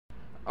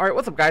Alright,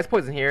 what's up guys,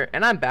 Poison here,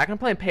 and I'm back. I'm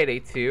playing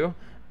Payday 2.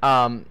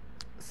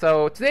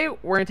 So today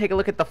we're going to take a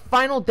look at the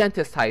final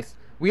dentist heist.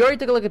 We already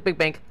took a look at Big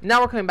Bank, now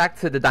we're coming back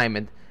to the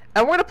Diamond.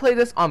 And we're going to play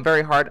this on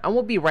very hard, and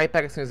we'll be right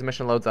back as soon as the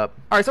mission loads up.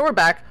 Alright, so we're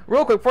back.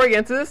 Real quick, before I get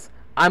into this,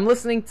 I'm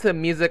listening to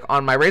music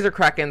on my Razer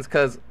Krakens,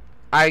 because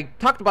I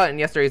talked about it in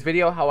yesterday's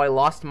video, how I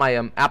lost my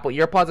Apple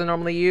EarPods I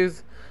normally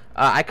use.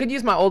 I could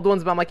use my old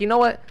ones, but I'm like, you know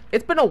what?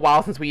 It's been a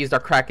while since we used our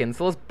Krakens,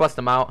 so let's bust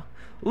them out.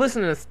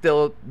 Listen to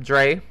Still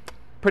Dre.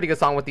 Pretty good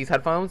song with these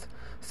headphones.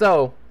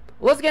 So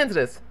let's get into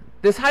this.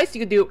 This heist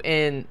you could do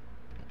in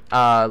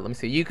let me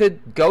see, you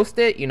could ghost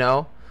it, you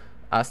know,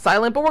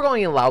 silent, but we're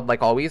going in loud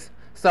like always.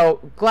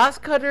 So glass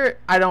cutter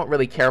I don't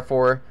really care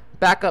for.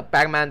 Backup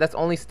bagman, that's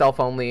only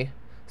stealth only.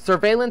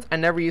 Surveillance, I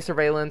never use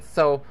surveillance.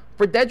 So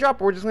for dead drop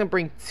we're just gonna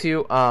bring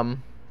two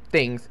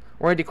things.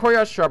 We're gonna do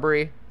courtyard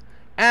shrubbery,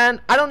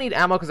 and I don't need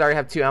ammo because I already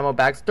have 2 ammo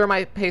bags.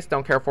 Thermite paste,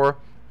 don't care for.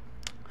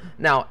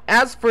 Now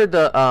as for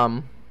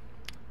the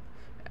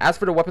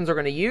weapons we're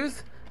going to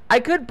use, I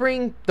could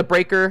bring the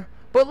breaker,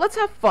 but let's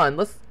have fun.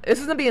 This is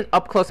going to be an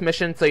up-close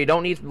mission, so you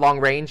don't need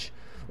long range.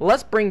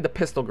 Let's bring the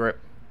pistol grip.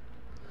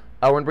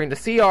 We're going to bring the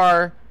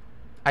CR.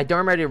 I don't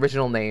remember the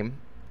original name.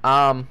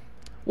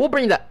 We'll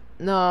bring that.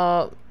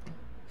 No.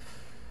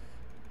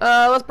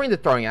 Let's bring the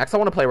throwing axe. I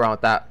want to play around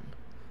with that.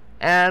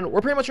 And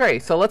we're pretty much ready.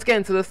 So let's get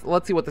into this.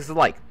 Let's see what this is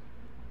like.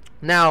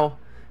 Now,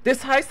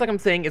 this heist, like I'm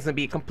saying, is going to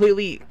be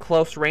completely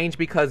close range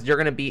because you're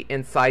going to be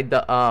inside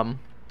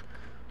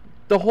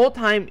the whole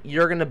time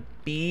you're gonna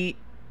be...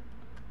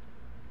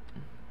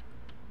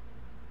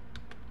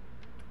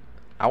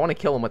 I want to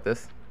kill him with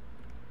this.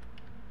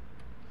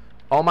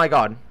 Oh my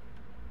god.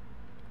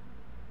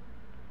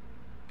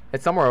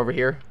 It's somewhere over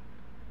here.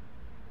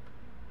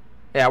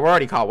 Yeah, we're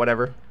already caught,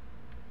 whatever.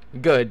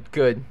 Good,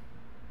 good.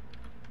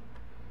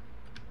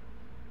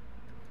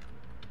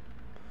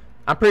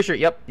 I'm pretty sure,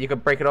 yep, you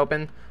could break it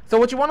open. So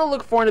what you want to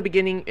look for in the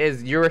beginning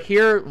is you're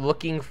here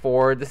looking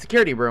for the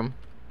security room.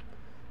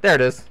 There it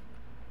is.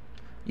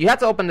 You have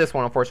to open this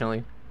one,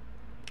 unfortunately.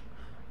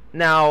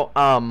 Now,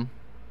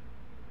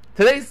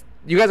 today's...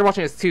 You guys are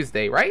watching this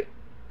Tuesday, right?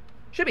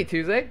 Should be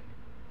Tuesday.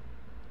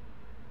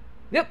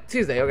 Yep,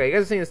 Tuesday. Okay, you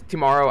guys are seeing this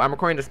tomorrow. I'm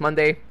recording this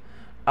Monday.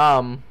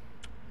 Like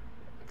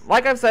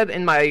I've said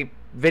in my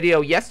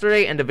video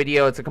yesterday and the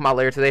video to come out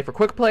later today for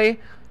quick play,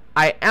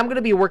 I am going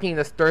to be working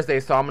this Thursday,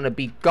 so I'm going to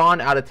be gone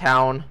out of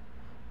town.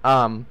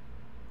 I'll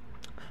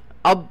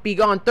be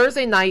gone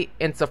Thursday night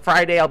into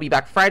Friday. I'll be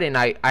back Friday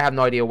night. I have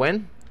no idea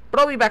when, but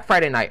I'll be back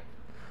Friday night.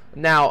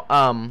 Now,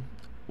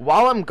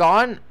 while I'm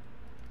gone,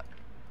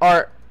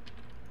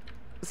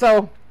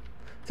 so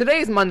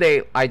today's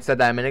Monday, I said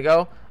that a minute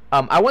ago.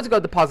 I went to go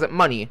deposit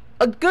money,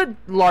 a good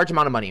large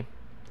amount of money,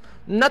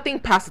 nothing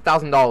past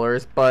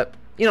 $1,000, but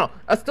you know,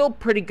 a still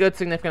pretty good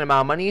significant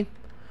amount of money.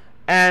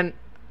 And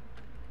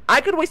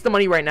I could waste the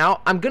money right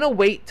now. I'm gonna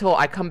wait till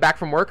I come back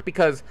from work,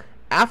 because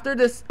after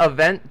this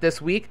event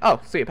this week,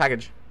 oh sweet,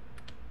 package.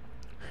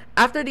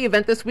 After the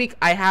event this week,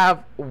 I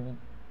have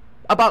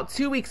about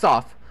 2 weeks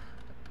off.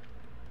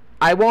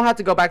 I won't have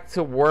to go back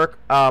to work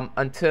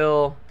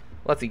until,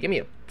 let's see, give me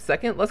a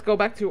second. Let's go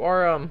back to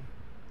our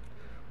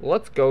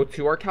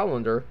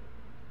calendar.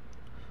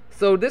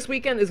 So this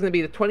weekend is going to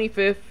be the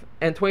 25th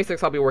and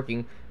 26th. I'll be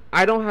working.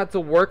 I don't have to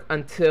work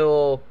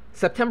until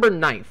September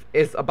 9th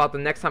is about the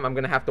next time I'm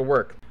going to have to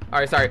work.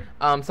 Alright, sorry,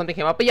 something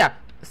came up, but yeah,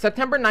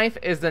 September 9th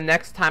is the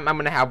next time I'm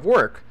going to have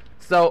work.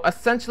 So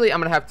essentially I'm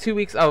going to have 2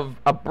 weeks of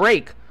a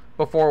break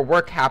before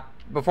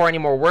before any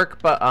more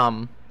work. But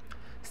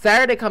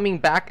Saturday, coming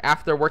back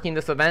after working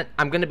this event,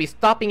 I'm going to be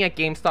stopping at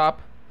GameStop.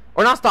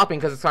 Or not stopping,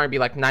 because it's going to be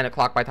like 9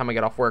 o'clock by the time I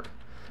get off work.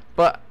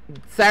 But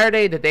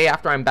Saturday, the day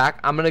after I'm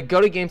back, I'm going to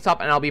go to GameStop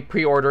and I'll be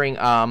pre-ordering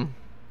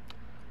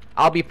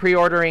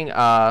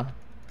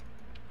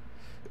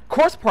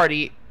Course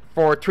Party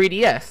for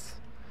 3DS.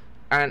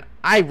 And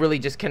I really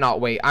just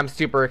cannot wait. I'm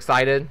super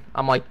excited.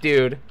 I'm like,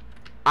 dude,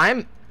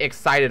 I'm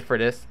excited for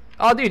this.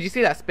 Oh, dude, you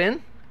see that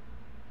spin?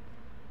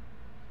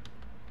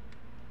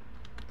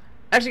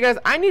 Actually, guys,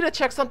 I need to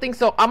check something,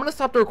 so I'm going to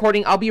stop the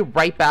recording. I'll be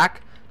right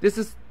back. This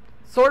is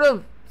sort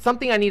of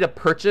something I need to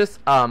purchase.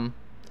 Like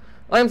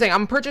I'm saying,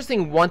 I'm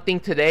purchasing one thing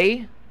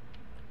today.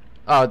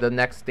 Oh, the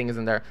next thing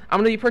isn't there. I'm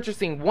going to be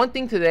purchasing one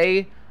thing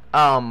today.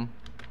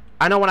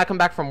 I know when I come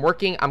back from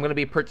working, I'm going to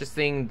be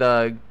purchasing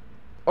the...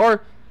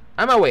 Or,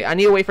 I'm going to wait. I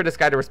need to wait for this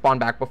guy to respond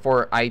back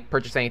before I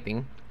purchase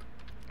anything.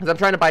 Because I'm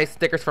trying to buy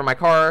stickers for my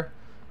car.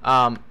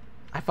 I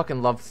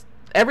fucking love...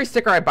 Every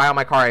sticker I buy on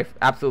my car, I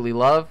absolutely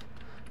love.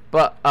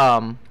 But,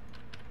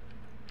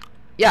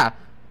 yeah,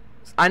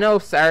 I know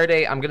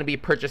Saturday I'm going to be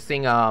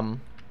purchasing, I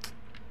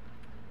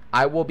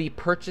will be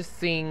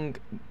purchasing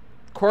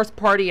Course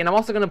Party, and I'm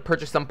also going to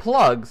purchase some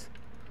plugs.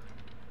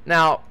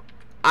 Now,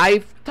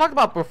 I've talked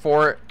about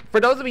before,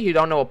 for those of you who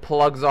don't know what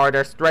plugs are,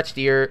 they're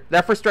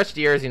for stretched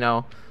ears, you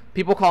know.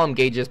 People call them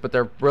gauges, but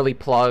they're really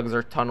plugs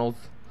or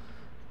tunnels.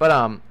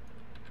 But,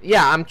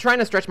 yeah, I'm trying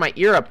to stretch my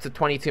ear up to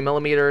 22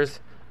 millimeters.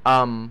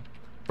 For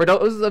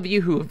those of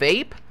you who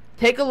vape,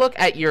 take a look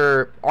at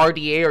your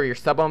RDA or your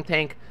sub-ohm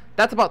tank.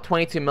 That's about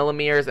 22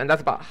 millimeters, and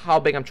that's about how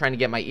big I'm trying to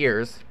get my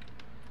ears.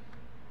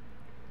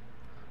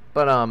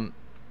 But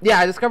yeah,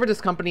 I discovered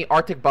this company,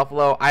 Arctic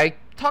Buffalo. I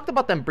talked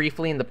about them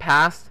briefly in the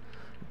past.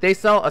 They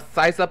sell a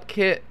size up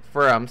kit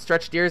for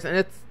stretched ears,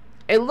 and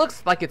it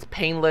looks like it's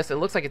painless. It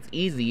looks like it's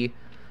easy.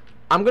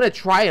 I'm gonna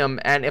try them,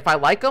 and if I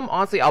like them,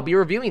 honestly, I'll be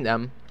reviewing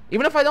them.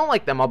 Even if I don't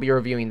like them, I'll be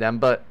reviewing them.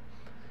 But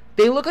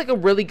they look like a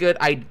really good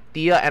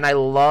idea, and I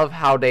love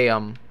how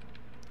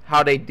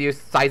they do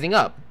sizing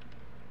up.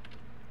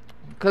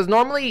 Because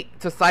normally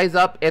to size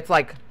up, it's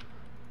like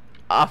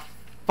a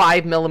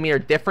 5 millimeter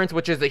difference,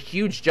 which is a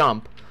huge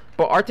jump.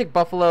 But Arctic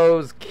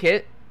Buffalo's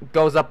kit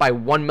goes up by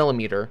 1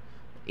 millimeter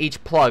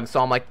each plug.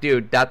 So I'm like,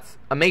 dude, that's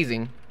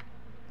amazing.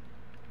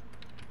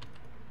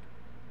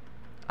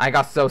 I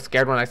got so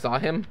scared when I saw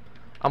him.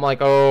 I'm like,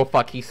 oh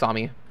fuck, he saw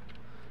me.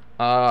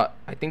 I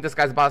think this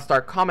guy's about to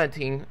start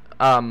commenting.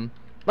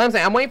 Like I'm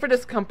saying, I'm waiting for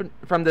this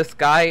from this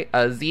guy,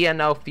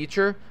 ZNO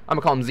Future. I'm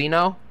gonna call him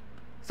Zeno.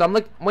 So I'm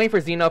waiting for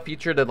Zeno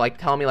Future to like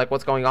tell me like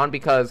what's going on,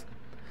 because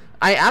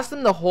I asked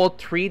him to hold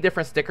 3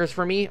 different stickers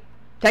for me.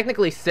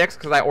 Technically 6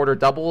 because I ordered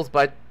doubles,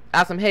 but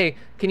I asked him, hey,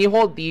 can you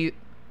hold a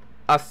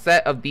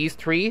set of these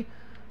 3,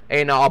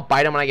 and I'll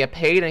buy them when I get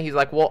paid? And he's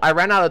like, well, I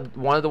ran out of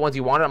one of the ones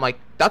you wanted. I'm like,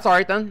 that's all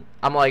right then.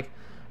 I'm like,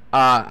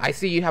 I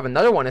see you have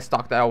another one in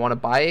stock that I want to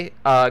buy.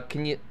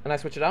 Can I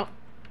switch it out?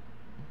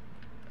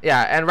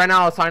 Yeah, and right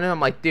now I was talking to him, I'm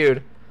like,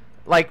 dude,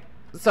 like,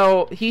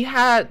 so he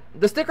had,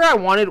 the sticker I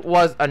wanted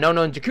was a No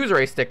Known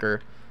Jacuzzi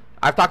sticker.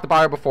 I've talked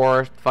about her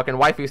before, fucking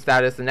waifu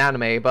status in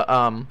anime, but,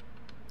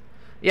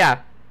 yeah,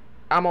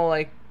 I'm all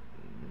like,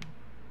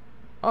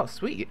 oh,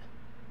 sweet.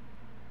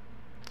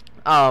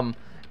 And,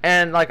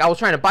 like, I was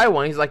trying to buy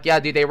one, he's like, yeah,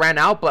 dude, they ran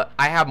out, but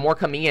I have more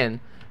coming in.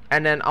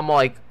 And then I'm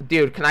like,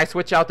 dude, can I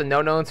switch out the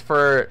No Knowns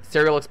for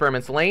Serial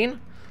Experiments Lane?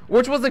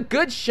 Which was a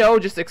good show,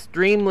 just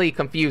extremely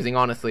confusing,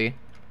 honestly.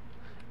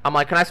 I'm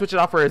like, can I switch it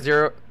out for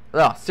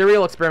a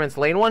Serial Experiments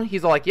Lane one?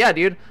 He's all like, yeah,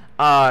 dude.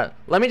 Let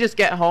me just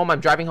get home. I'm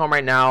driving home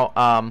right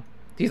now.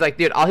 He's like,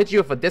 dude, I'll hit you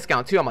with a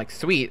discount too. I'm like,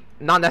 sweet.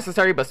 Not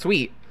necessary, but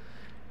sweet.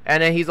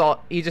 And then he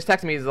just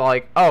texted me. He's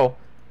like, oh,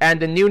 and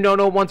the new No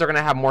ones are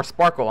gonna have more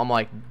sparkle. I'm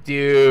like,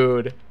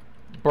 dude,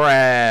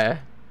 bruh.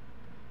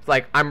 It's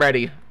like, I'm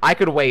ready. I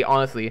could wait,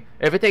 honestly.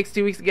 If it takes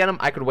 2 weeks to get them,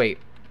 I could wait.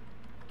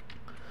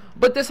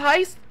 But this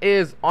heist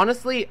is,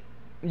 honestly,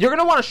 you're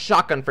gonna want a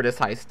shotgun for this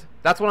heist.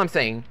 That's what I'm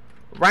saying.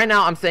 Right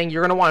now, I'm saying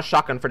you're going to want a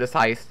shotgun for this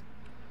heist.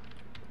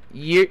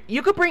 You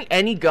could bring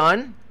any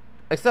gun,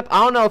 except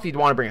I don't know if you'd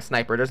want to bring a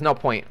sniper. There's no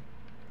point.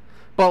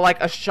 But,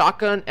 like, a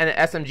shotgun and an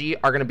SMG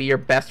are going to be your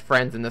best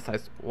friends in this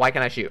heist. Why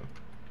can't I shoot?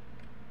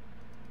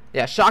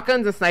 Yeah,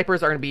 shotguns and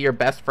snipers are going to be your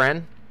best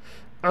friend.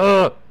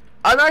 Ugh.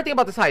 Another thing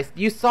about this heist.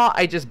 You saw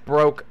I just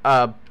broke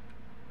a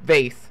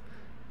vase.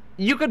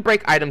 You could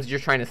break items you're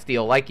trying to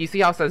steal. Like, you see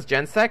how it says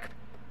Gensec?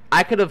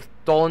 I could have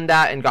stolen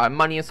that and got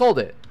money and sold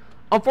it.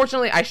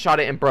 Unfortunately, I shot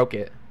it and broke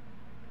it.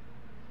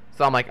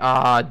 So I'm like,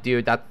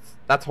 dude,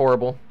 that's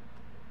horrible.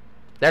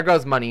 There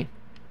goes money.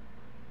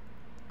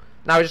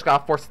 Now we just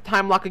gotta force the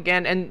time lock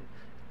again. And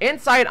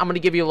inside, I'm gonna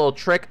give you a little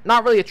trick.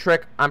 Not really a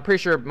trick. I'm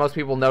pretty sure most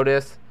people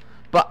notice.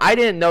 But I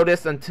didn't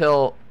notice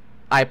until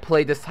I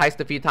played this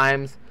heist a few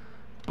times.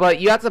 But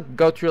you have to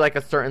go through like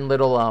a certain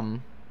little,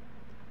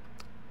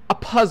 a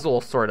puzzle,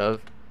 sort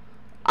of.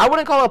 I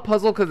wouldn't call it a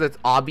puzzle because it's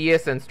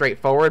obvious and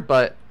straightforward,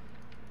 but,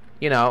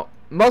 you know,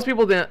 most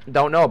people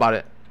don't know about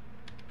it.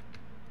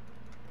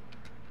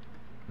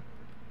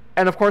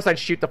 And of course I'd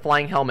shoot the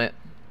flying helmet.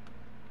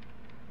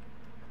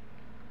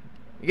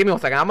 Give me 1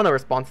 second. I'm going to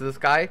respond to this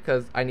guy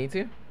because I need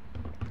to.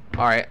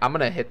 Alright, I'm going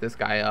to hit this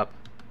guy up.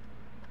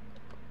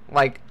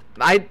 Like,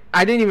 I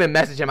didn't even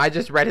message him. I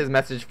just read his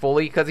message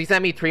fully because he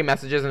sent me 3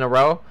 messages in a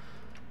row.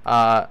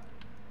 I'm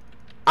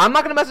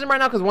not going to message him right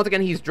now because once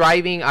again he's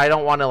driving. I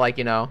don't want to, like,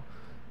 you know,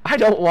 I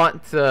don't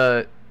want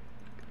to...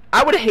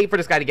 I would hate for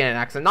this guy to get in an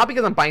accident. Not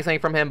because I'm buying something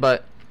from him,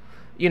 but,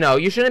 you know,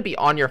 you shouldn't be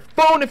on your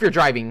phone if you're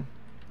driving.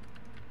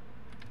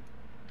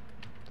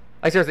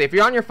 Like, seriously, if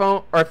you're on your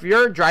phone, or if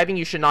you're driving,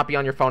 you should not be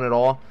on your phone at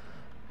all.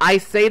 I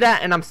say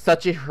that, and I'm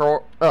such a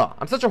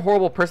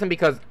horrible person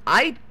because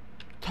I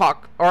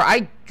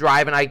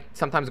drive, and I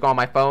sometimes go on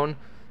my phone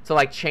to,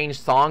 like, change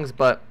songs,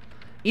 but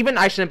even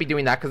I shouldn't be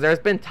doing that because there's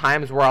been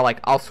times where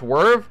I'll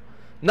swerve.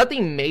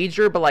 Nothing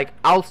major, but, like,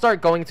 I'll start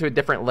going to a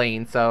different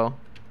lane, so...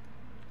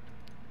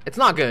 It's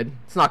not good.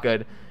 It's not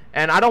good.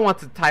 And I don't want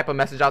to type a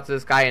message out to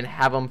this guy and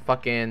have him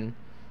fucking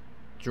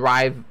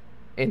drive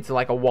into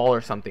like a wall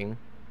or something.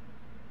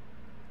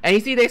 And you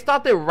see, they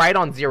stopped it right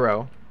on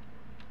 0.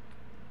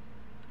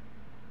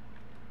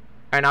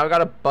 Alright, now we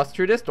gotta bust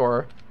through this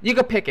door. You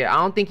could pick it. I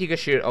don't think you could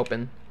shoot it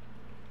open.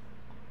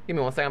 Give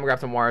me 1 second. I'm gonna grab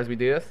some water as we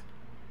do this.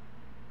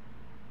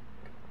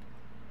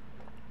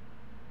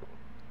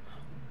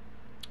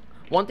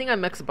 One thing I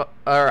miss about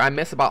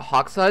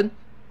Hawksud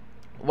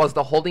was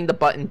the holding the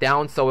button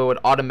down so it would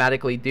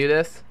automatically do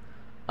this.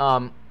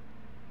 I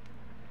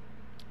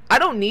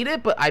don't need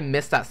it, but I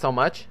miss that so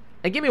much.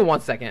 And give me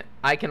 1 second.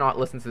 I cannot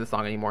listen to this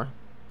song anymore.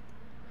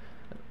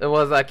 It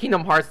was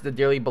Kingdom Hearts, the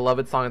dearly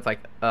beloved song. It's like,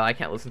 I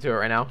can't listen to it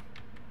right now.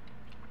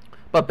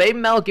 But Baby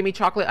Mel, Give Me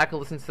Chocolate, I can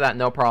listen to that,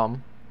 no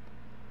problem.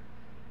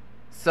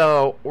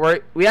 So,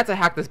 we have to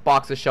hack this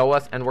box to show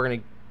us, and we're going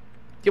to...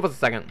 Give us a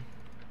second.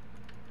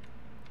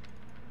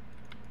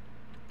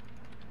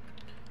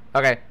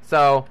 Okay,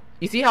 so,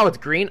 you see how it's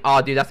green?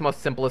 Oh, dude, that's the most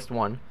simplest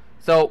one.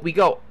 So, we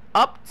go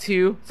up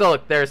to... So,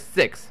 look, there's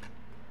 6.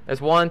 There's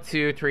 1,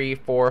 2, 3,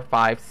 4,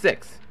 5,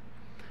 6.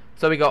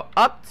 So, we go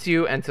up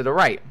 2 and to the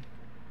right.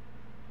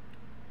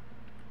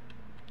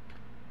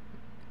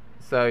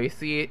 So, you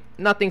see,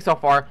 nothing so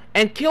far.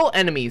 And kill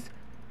enemies.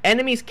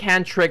 Enemies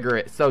can trigger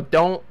it, so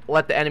don't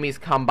let the enemies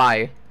come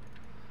by,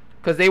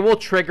 because they will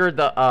trigger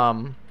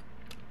the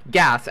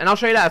gas, and I'll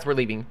show you that as we're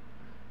leaving.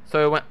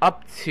 So it went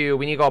up 2.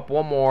 We need to go up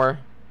 1 more.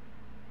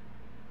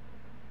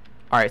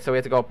 Alright, so we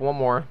have to go up 1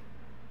 more,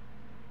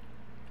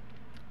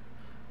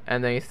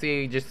 and then you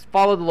see, just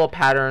follow the little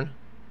pattern.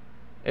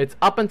 It's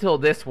up until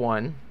this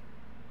one,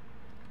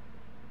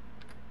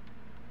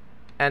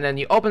 and then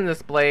you open the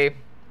display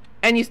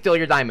and you steal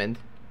your diamond.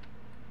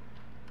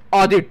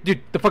 Oh,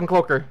 dude, the fucking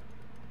cloaker.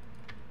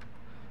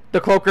 The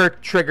cloaker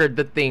triggered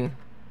the thing.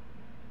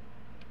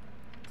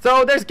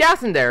 So, there's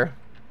gas in there.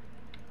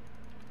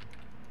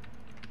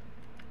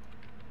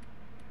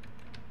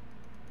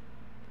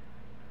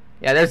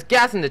 Yeah, there's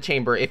gas in the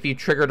chamber if you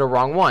trigger the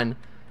wrong one.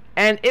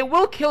 And it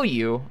will kill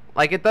you.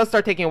 Like, it does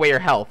start taking away your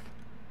health.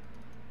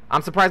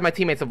 I'm surprised my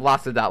teammates have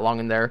lasted that long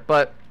in there.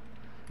 But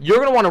you're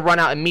going to want to run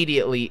out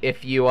immediately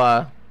if you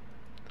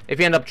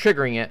end up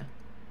triggering it.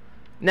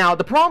 Now,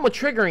 the problem with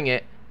triggering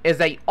it is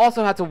that you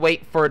also have to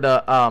wait for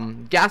the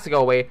gas to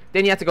go away.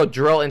 Then you have to go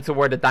drill into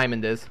where the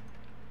diamond is.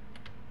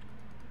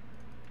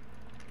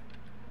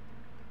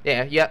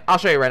 Yeah, I'll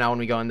show you right now when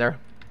we go in there.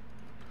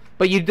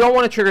 But you don't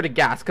want to trigger the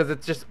gas, because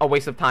it's just a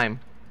waste of time.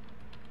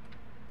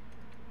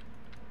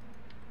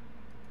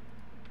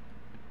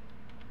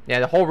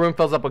 Yeah, the whole room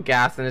fills up with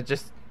gas, and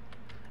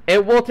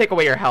it will take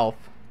away your health.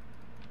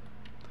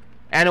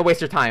 And it'll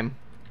waste your time.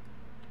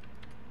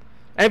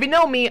 And if you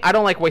know me, I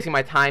don't like wasting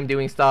my time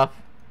doing stuff.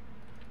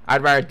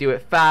 I'd rather do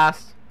it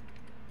fast.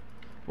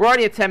 We're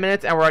already at 10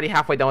 minutes, and we're already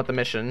halfway done with the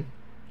mission.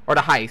 Or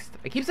the heist.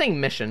 I keep saying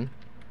mission.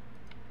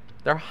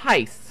 They're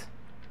heists.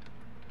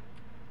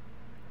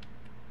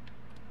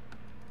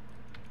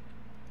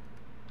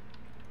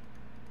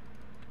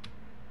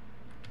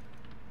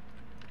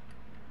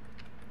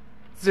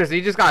 Seriously,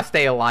 you just gotta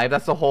stay alive.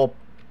 That's the whole...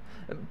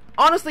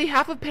 Honestly,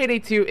 half of Payday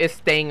 2 is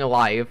staying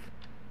alive.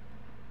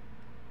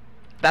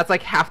 That's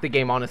like half the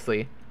game,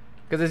 honestly.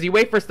 Because as you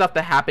wait for stuff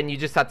to happen, you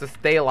just have to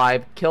stay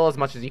alive, kill as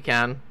much as you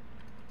can.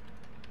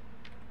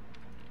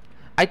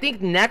 I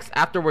think next,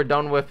 after we're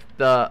done with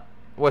the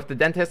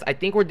dentist, I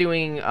think we're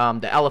doing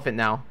the elephant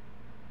now.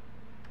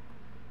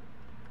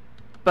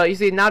 But you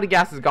see, now the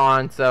gas is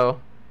gone,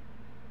 so...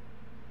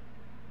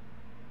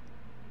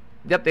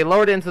 Yep, they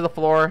lowered it into the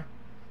floor.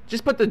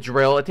 Just put the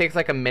drill. It takes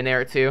like a minute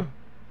or 2.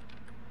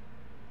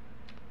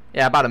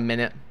 Yeah, about a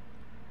minute.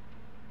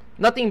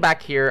 Nothing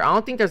back here. I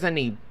don't think there's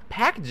any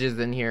packages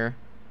in here.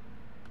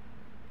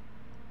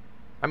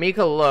 I mean, you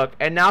could look.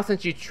 And now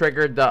since you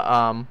triggered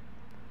the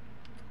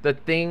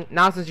thing,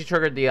 now since you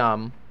triggered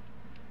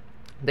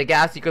the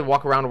gas, you could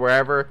walk around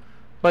wherever.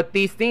 But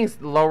these things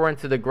lower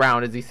into the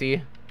ground, as you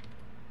see.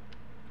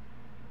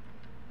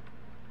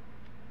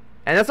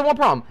 And that's the one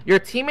problem. Your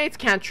teammates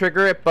can't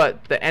trigger it,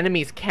 but the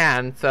enemies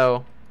can,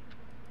 so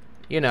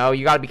you know,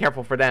 you gotta be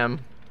careful for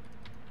them.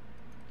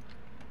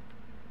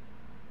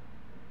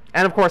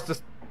 And of course,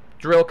 this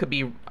drill could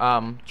be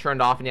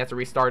turned off and you have to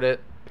restart it.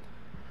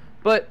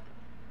 But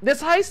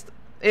this heist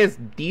is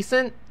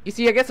decent. You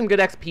see, I get some good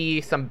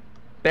XP, some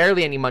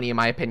barely any money in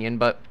my opinion,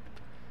 but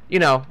you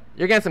know,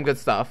 you're getting some good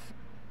stuff.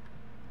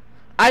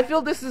 I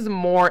feel this is a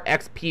more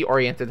XP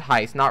oriented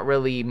heist, not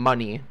really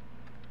money.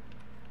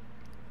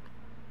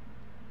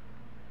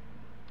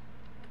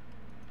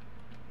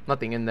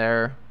 Nothing in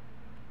there.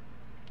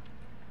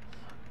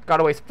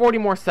 Gotta waste 40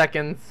 more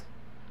seconds.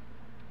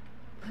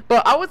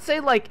 But I would say,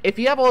 like, if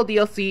you have all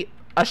DLC,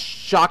 a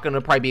shotgun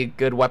would probably be a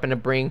good weapon to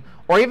bring.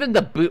 Or even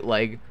the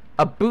bootleg.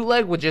 A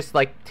bootleg would just,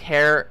 like,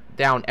 tear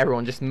down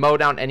everyone. Just mow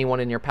down anyone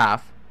in your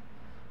path.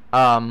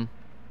 The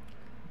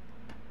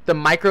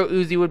micro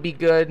Uzi would be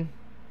good.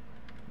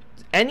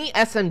 Any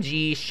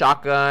SMG,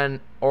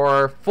 shotgun,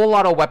 or full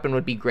auto weapon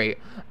would be great.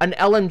 An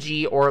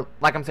LMG, or,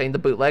 like I'm saying, the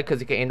bootleg,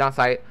 because you can aim down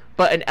sight.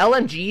 But an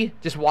LMG,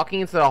 just walking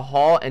into the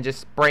hall and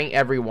just spraying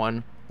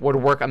everyone, would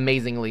work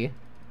amazingly.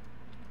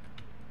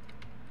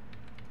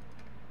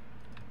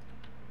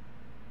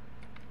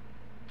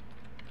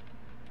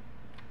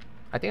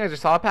 I think I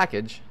just saw a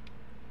package.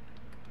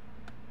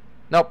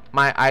 Nope,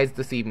 my eyes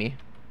deceive me.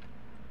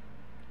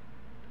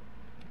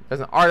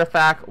 There's an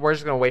artifact. We're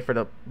just going to wait for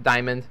the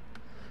diamond.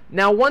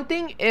 Now, one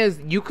thing is,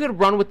 you could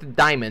run with the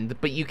diamond,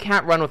 but you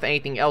can't run with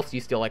anything else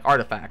you steal, like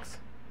artifacts.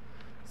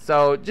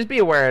 So, just be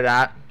aware of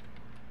that.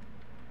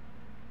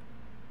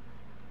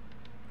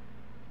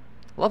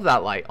 Love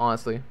that light,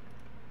 honestly.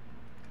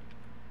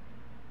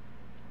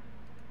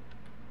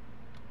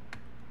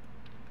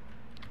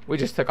 We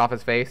just took off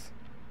his face.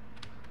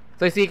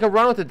 So you see, you can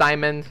run with the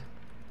diamond.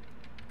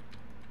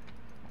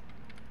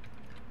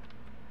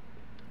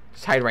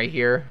 Just hide right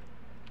here.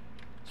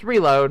 Just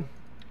reload.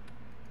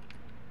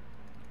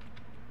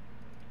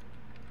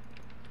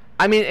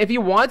 I mean, if you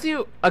want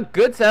to, a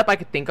good setup I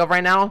could think of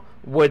right now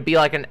would be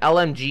like an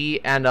LMG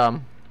and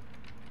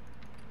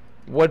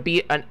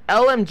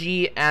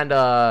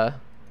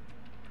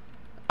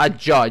a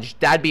judge.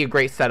 That'd be a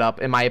great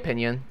setup in my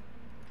opinion.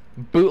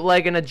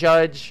 Bootleg and a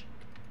judge.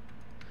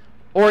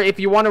 Or if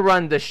you want to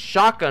run the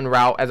shotgun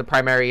route as a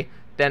primary,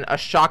 then a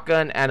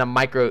shotgun and a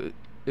micro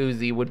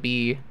Uzi would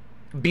be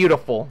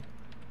beautiful.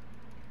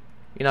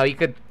 You know, you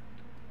could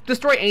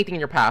destroy anything in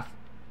your path.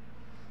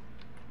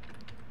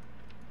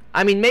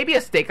 I mean, maybe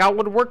a stakeout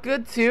would work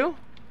good too.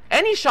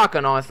 Any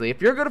shotgun, honestly.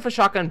 If you're good with a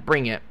shotgun,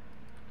 bring it.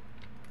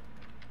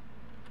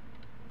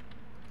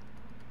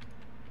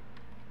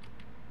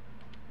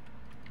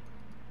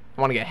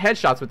 I want to get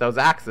headshots with those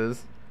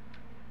axes.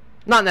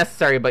 Not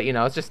necessary, but you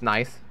know, it's just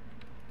nice.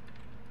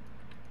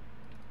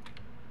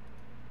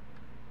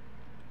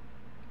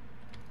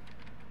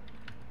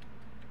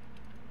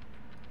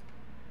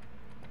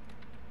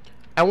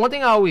 And one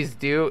thing I always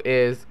do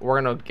is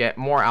we're gonna get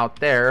more out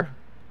there.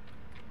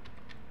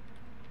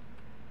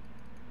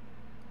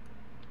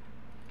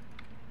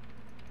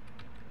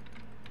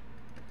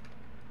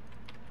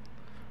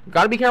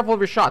 Gotta be careful of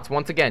your shots.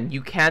 Once again,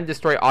 you can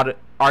destroy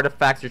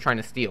artifacts you're trying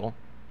to steal.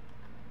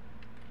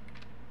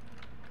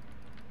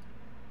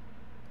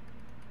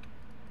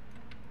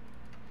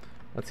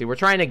 Let's see, we're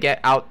trying to get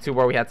out to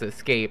where we had to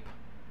escape.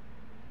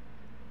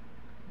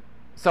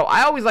 So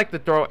I always like to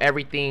throw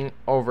everything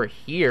over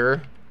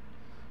here,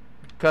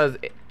 because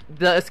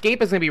the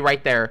escape is going to be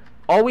right there.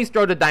 Always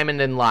throw the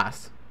diamond in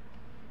last,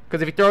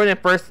 because if you throw it in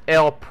first,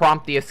 it'll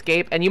prompt the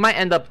escape, and you might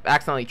end up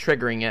accidentally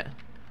triggering it.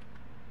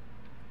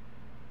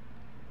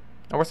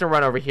 And we're just going to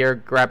run over here,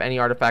 grab any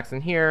artifacts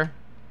in here.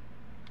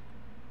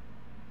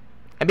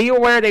 And be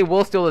aware they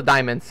will steal the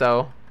diamond,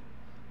 so...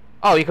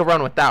 Oh, you could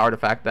run with that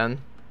artifact then.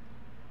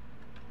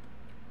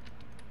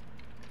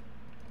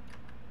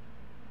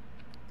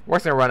 We're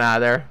just going to run out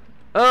of there.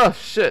 Oh,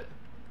 shit.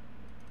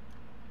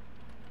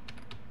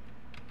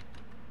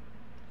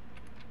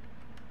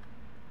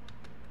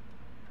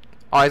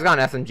 Oh, he's got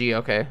an SMG,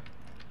 okay.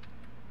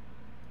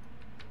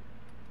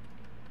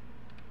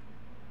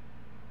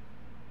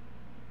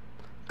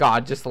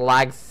 God, just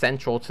lags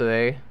central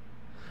today.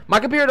 My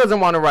computer doesn't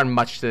want to run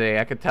much today,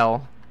 I could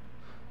tell.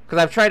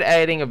 Because I've tried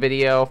editing a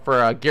video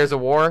for Gears of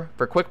War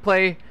for quick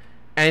play,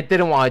 and it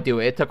didn't want to do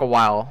it. It took a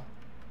while.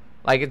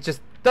 Like, it just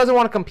doesn't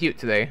want to compute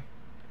today.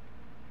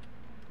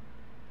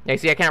 Yeah,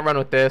 see, I can't run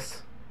with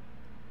this.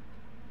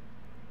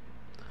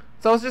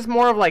 So it's just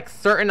more of like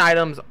certain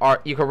items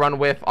are you can run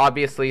with.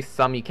 Obviously,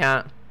 some you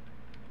can't.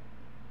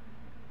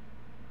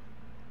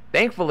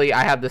 Thankfully,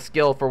 I have the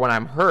skill for when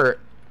I'm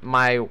hurt.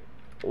 My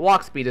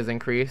walk speed is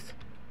increased.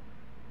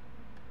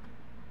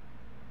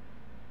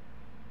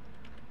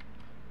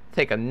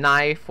 Take a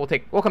knife.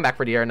 We'll come back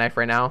for the air knife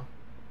right now.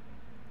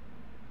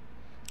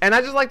 And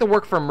I just like to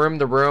work from room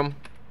to room.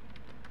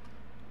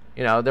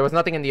 You know, there was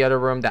nothing in the other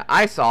room that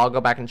I saw. I'll go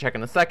back and check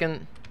in a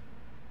second.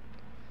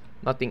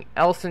 Nothing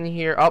else in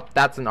here. Oh,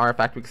 that's an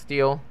artifact we can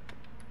steal.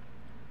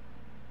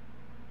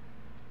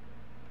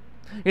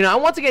 You know,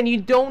 and once again,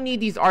 you don't need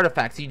these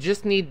artifacts. You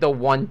just need the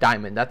one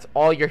diamond. That's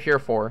all you're here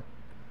for.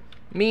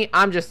 Me,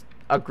 I'm just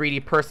a greedy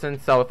person,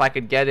 so if I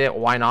could get it,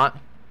 why not?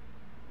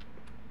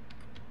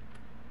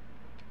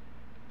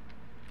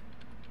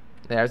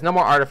 There's no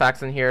more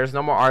artifacts in here. There's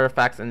no more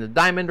artifacts in the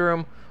diamond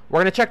room.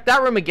 We're going to check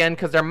that room again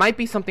because there might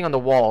be something on the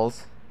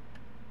walls.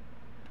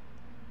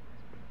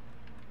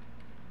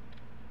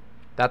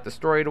 That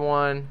destroyed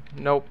one.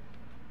 Nope.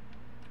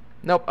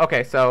 Nope.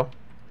 Okay, so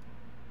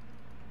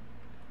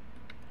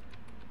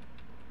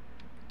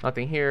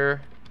nothing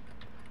here.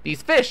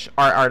 These fish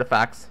are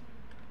artifacts.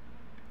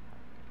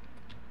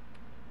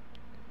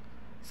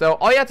 So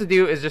all you have to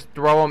do is just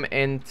throw them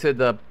into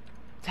the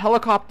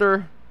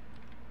helicopter.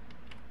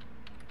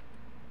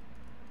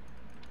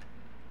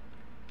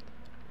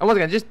 And once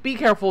again, just be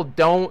careful.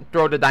 Don't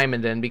throw the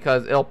diamond in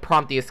because it'll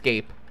prompt the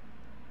escape.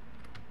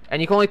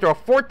 And you can only throw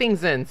 4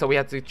 things in, so we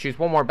have to choose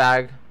one more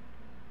bag.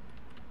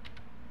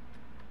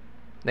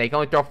 Now you can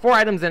only throw 4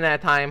 items in at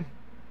a time.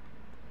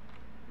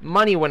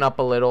 Money went up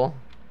a little.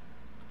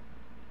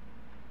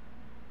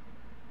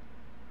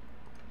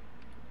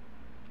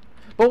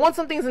 But once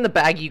something's in the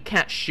bag, you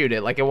can't shoot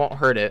it. Like, it won't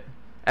hurt it.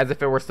 As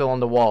if it were still on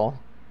the wall.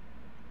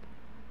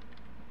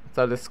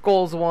 So the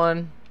skull's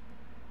one.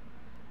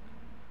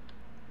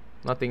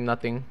 Nothing,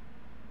 nothing.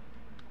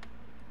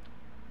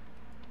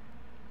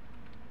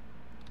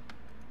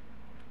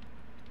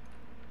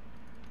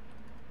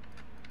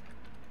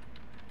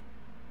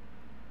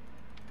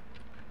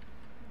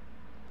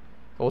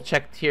 We'll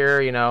check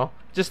here, you know.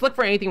 Just look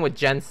for anything with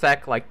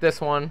Gensec, like this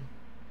one.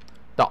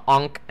 The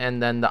Ankh,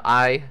 and then the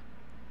I. I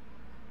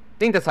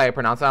think that's how you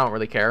pronounce it. I don't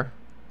really care.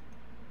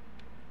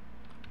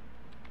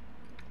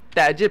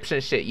 That Egyptian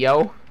shit,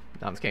 yo.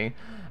 No, I'm just kidding.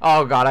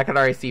 Oh god, I could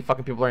already see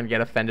fucking people are gonna get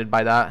offended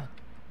by that.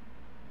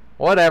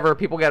 Whatever,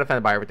 people get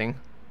offended by everything.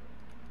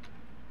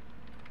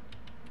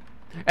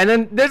 And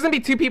then there's gonna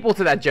be 2 people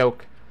to that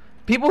joke.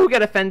 People who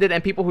get offended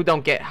and people who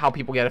don't get how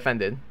people get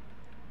offended.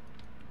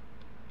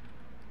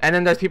 And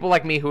then there's people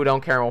like me who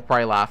don't care and will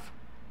probably laugh.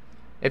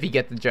 If you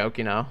get the joke,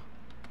 you know.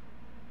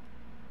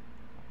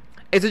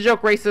 Is a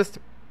joke racist?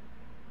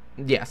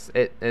 Yes,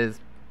 it is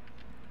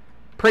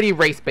pretty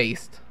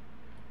race-based.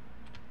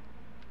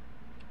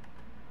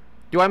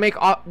 Do I make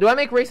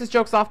racist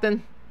jokes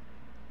often?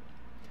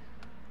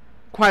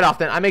 Quite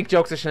often. I make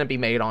jokes that shouldn't be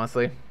made,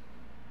 honestly.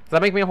 Does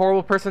that make me a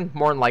horrible person?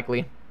 More than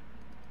likely.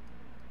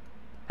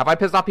 Have I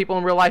pissed off people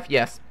in real life?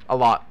 Yes, a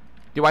lot.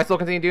 Do I still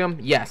continue to do them?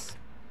 Yes.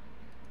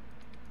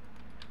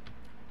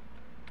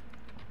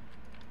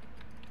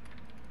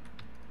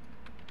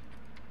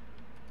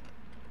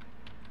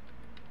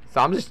 So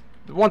I'm just,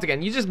 once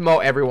again, you just mow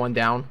everyone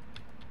down.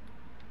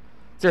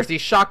 Seriously,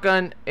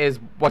 shotgun is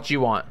what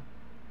you want.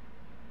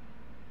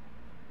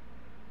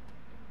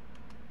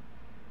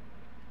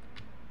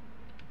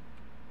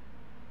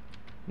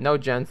 No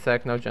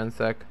gensec, no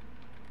gensec.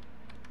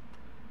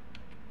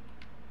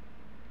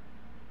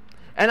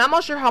 And I'm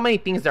not sure how many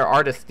things there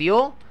are to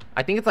steal.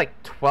 I think it's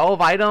like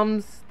 12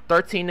 items,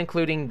 13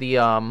 including the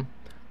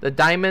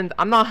diamond.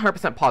 I'm not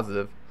 100%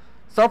 positive.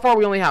 So far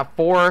we only have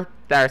 4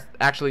 that are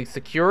actually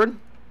secured.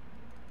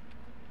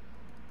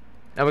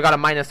 And we got a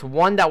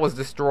 -1 that was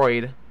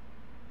destroyed.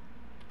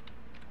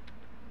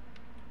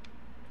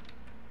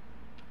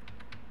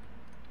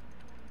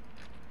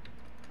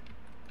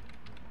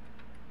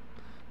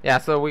 Yeah,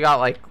 so we got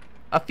like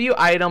a few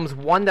items,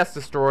 1 that's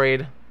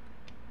destroyed.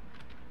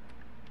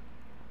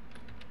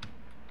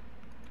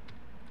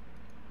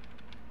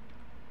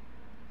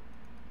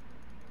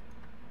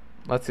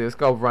 Let's see, let's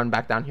go run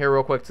back down here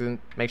real quick to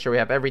make sure we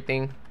have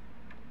everything.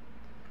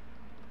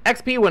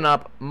 XP went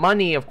up,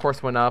 money of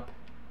course went up.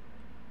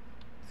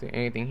 See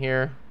anything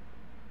here?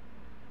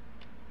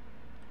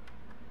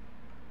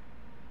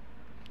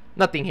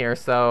 Nothing here,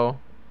 so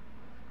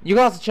you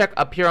can also check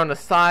up here on the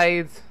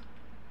sides.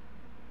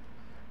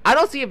 I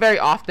don't see it very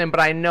often, but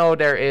I know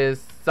there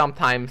is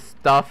sometimes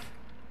stuff.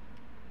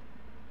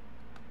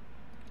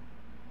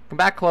 Come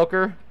back,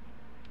 Cloaker.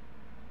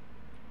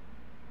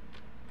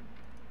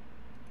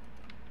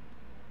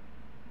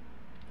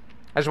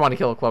 I just want to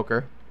kill a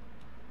Cloaker.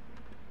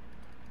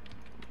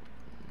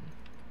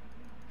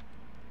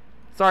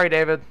 Sorry,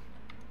 David.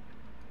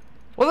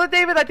 Was it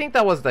David? I think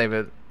that was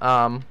David.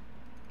 Don't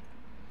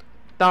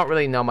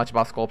really know much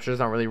about sculptures.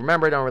 Don't really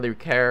remember. Don't really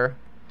care.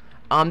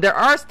 There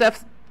are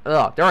steps.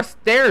 There are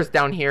stairs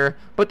down here,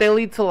 but they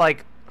lead to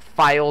like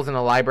files in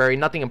a library.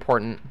 Nothing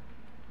important.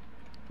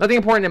 Nothing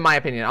important in my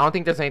opinion. I don't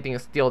think there's anything to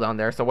steal down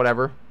there. So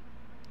whatever.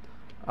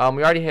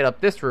 We already hit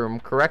up this room,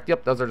 correct?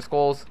 Yep, those are the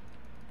skulls.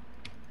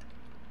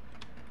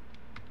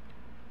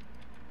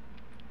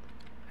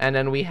 And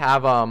then we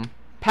have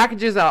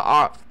packages that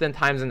are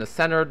oftentimes in the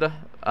centered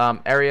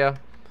area.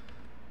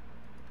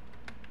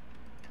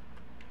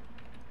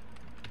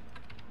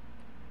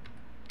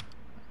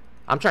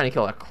 I'm trying to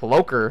kill a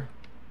Cloaker.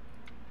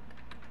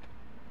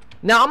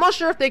 Now, I'm not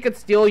sure if they could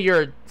steal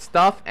your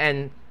stuff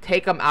and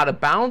take them out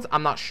of bounds.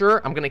 I'm not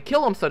sure. I'm going to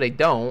kill them so they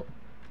don't.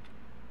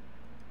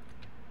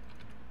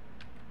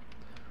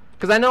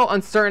 Because I know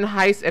on certain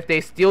heists, if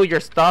they steal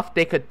your stuff,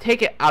 they could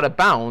take it out of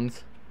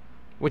bounds,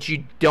 which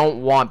you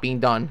don't want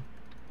being done.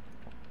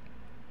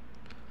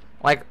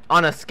 Like,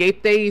 on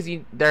escape days,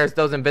 there's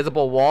those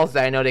invisible walls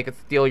that I know they could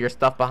steal your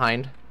stuff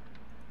behind.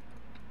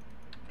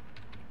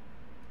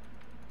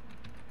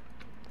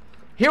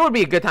 Here would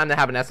be a good time to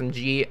have an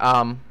SMG.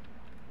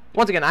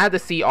 Once again, I have the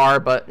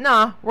CR, but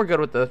nah, we're good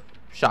with the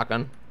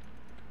shotgun.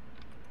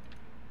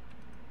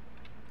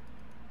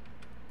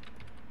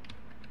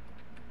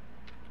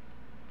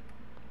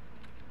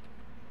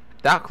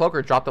 That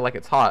Cloaker dropped it like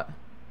it's hot.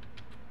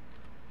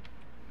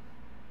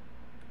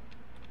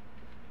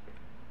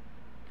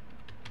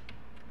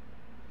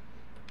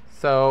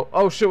 So,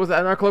 oh shit, was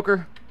that another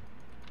Cloaker?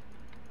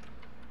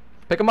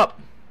 Pick him up.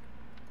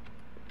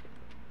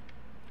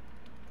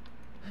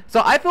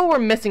 So I feel we're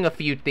missing a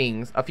few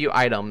things, a few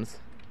items.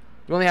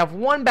 We only have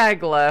 1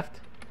 bag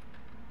left.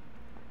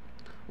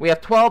 We have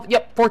 12,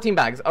 yep, 14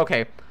 bags.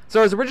 Okay,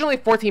 so it was originally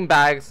 14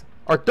 bags,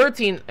 or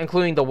 13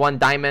 including the 1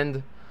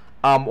 diamond.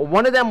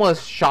 One of them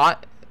was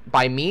shot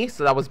by me,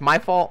 so that was my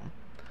fault.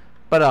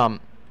 But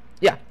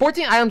yeah,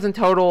 14 items in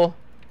total,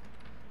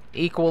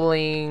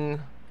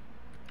 equaling,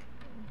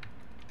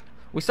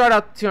 we start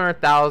out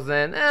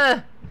 200,000.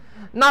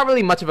 Not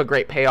really much of a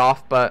great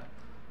payoff, but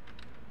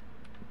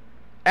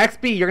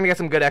XP, you're gonna get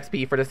some good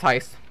XP for this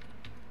heist.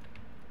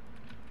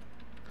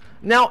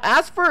 Now,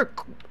 as for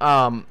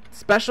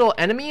special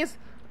enemies,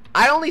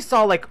 I only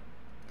saw like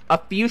a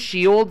few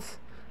shields.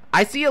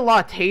 I see a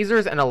lot of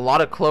tasers and a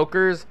lot of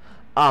cloakers.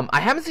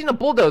 I haven't seen a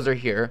bulldozer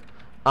here.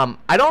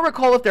 I don't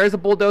recall if there is a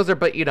bulldozer,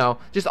 but you know,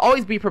 just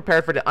always be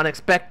prepared for the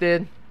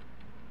unexpected.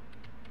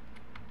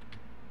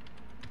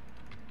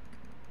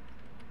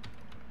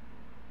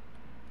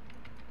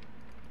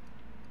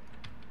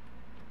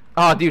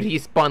 Oh, dude, he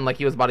spun like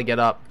he was about to get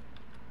up.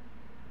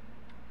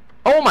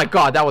 Oh my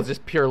god, that was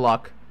just pure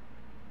luck.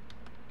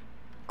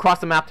 Cross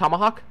the map,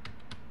 tomahawk.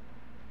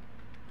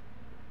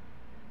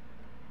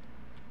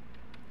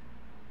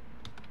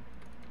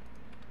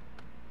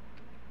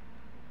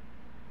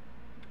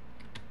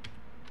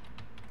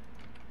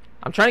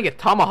 I'm trying to get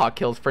tomahawk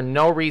kills for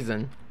no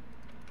reason.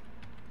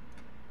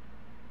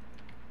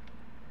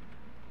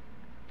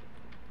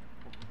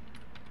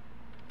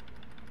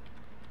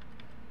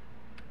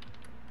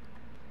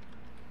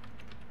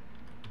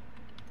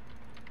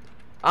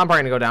 I'm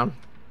probably gonna go down.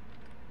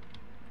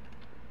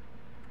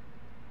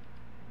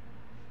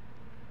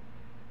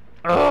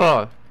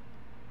 Ugh.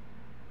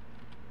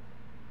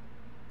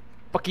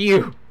 Fuck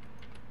you.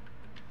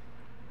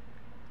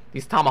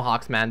 These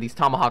tomahawks, man. These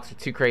tomahawks are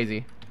too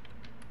crazy.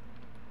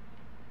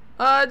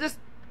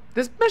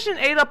 This mission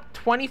ate up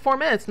 24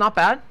 minutes. Not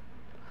bad.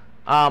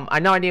 I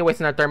know I need to waste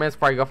another 30 minutes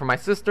before I go for my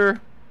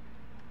sister.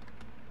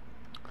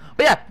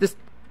 But yeah, this...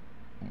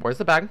 Where's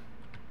the bag?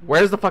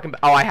 Where's the fucking...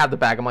 Oh, I have the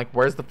bag. I'm like,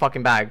 where's the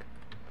fucking bag?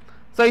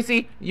 So you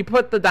see, you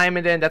put the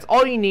diamond in. That's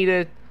all you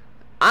needed.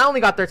 I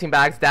only got 13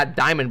 bags. That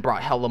diamond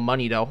brought hella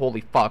money, though.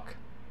 Holy fuck.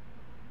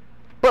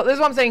 But this is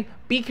what I'm saying.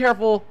 Be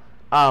careful.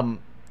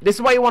 This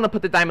is why you want to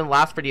put the diamond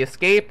last for the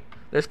escape.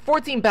 There's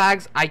 14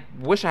 bags. I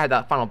wish I had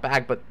that final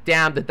bag, but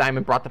damn, the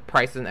diamond brought the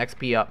price and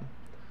XP up.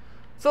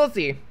 So let's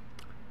see.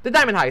 The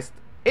diamond heist.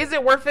 Is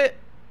it worth it?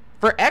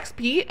 For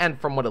XP and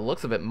from what it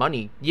looks of it,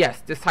 money.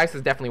 Yes, this heist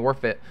is definitely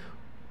worth it.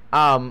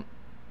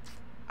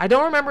 I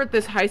don't remember if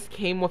this heist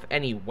came with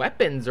any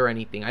weapons or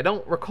anything. I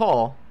don't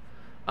recall.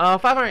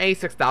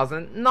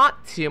 586,000.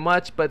 Not too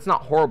much, but it's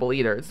not horrible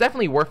either. It's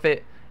definitely worth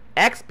it.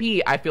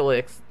 XP, I feel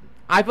it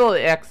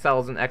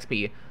excels in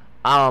XP.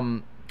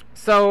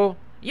 So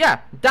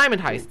yeah,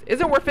 diamond heist. Is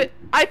it worth it?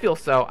 I feel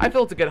so. I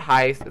feel it's a good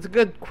heist. It's a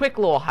good, quick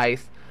little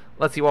heist.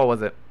 Let's see, what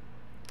was it?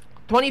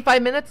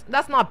 25 minutes?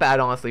 That's not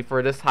bad, honestly,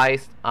 for this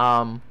heist.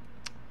 A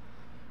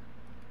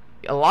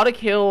lot of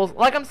kills.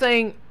 Like I'm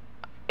saying,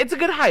 it's a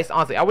good heist,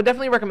 honestly. I would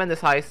definitely recommend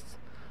this heist.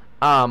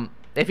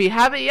 If you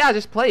have it, yeah,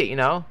 just play it, you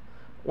know.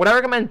 Would I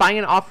recommend buying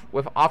it off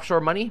with offshore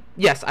money?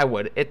 Yes, I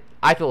would.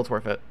 I feel it's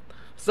worth it.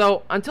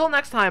 So, until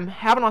next time,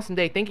 have an awesome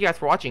day. Thank you guys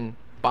for watching.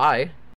 Bye.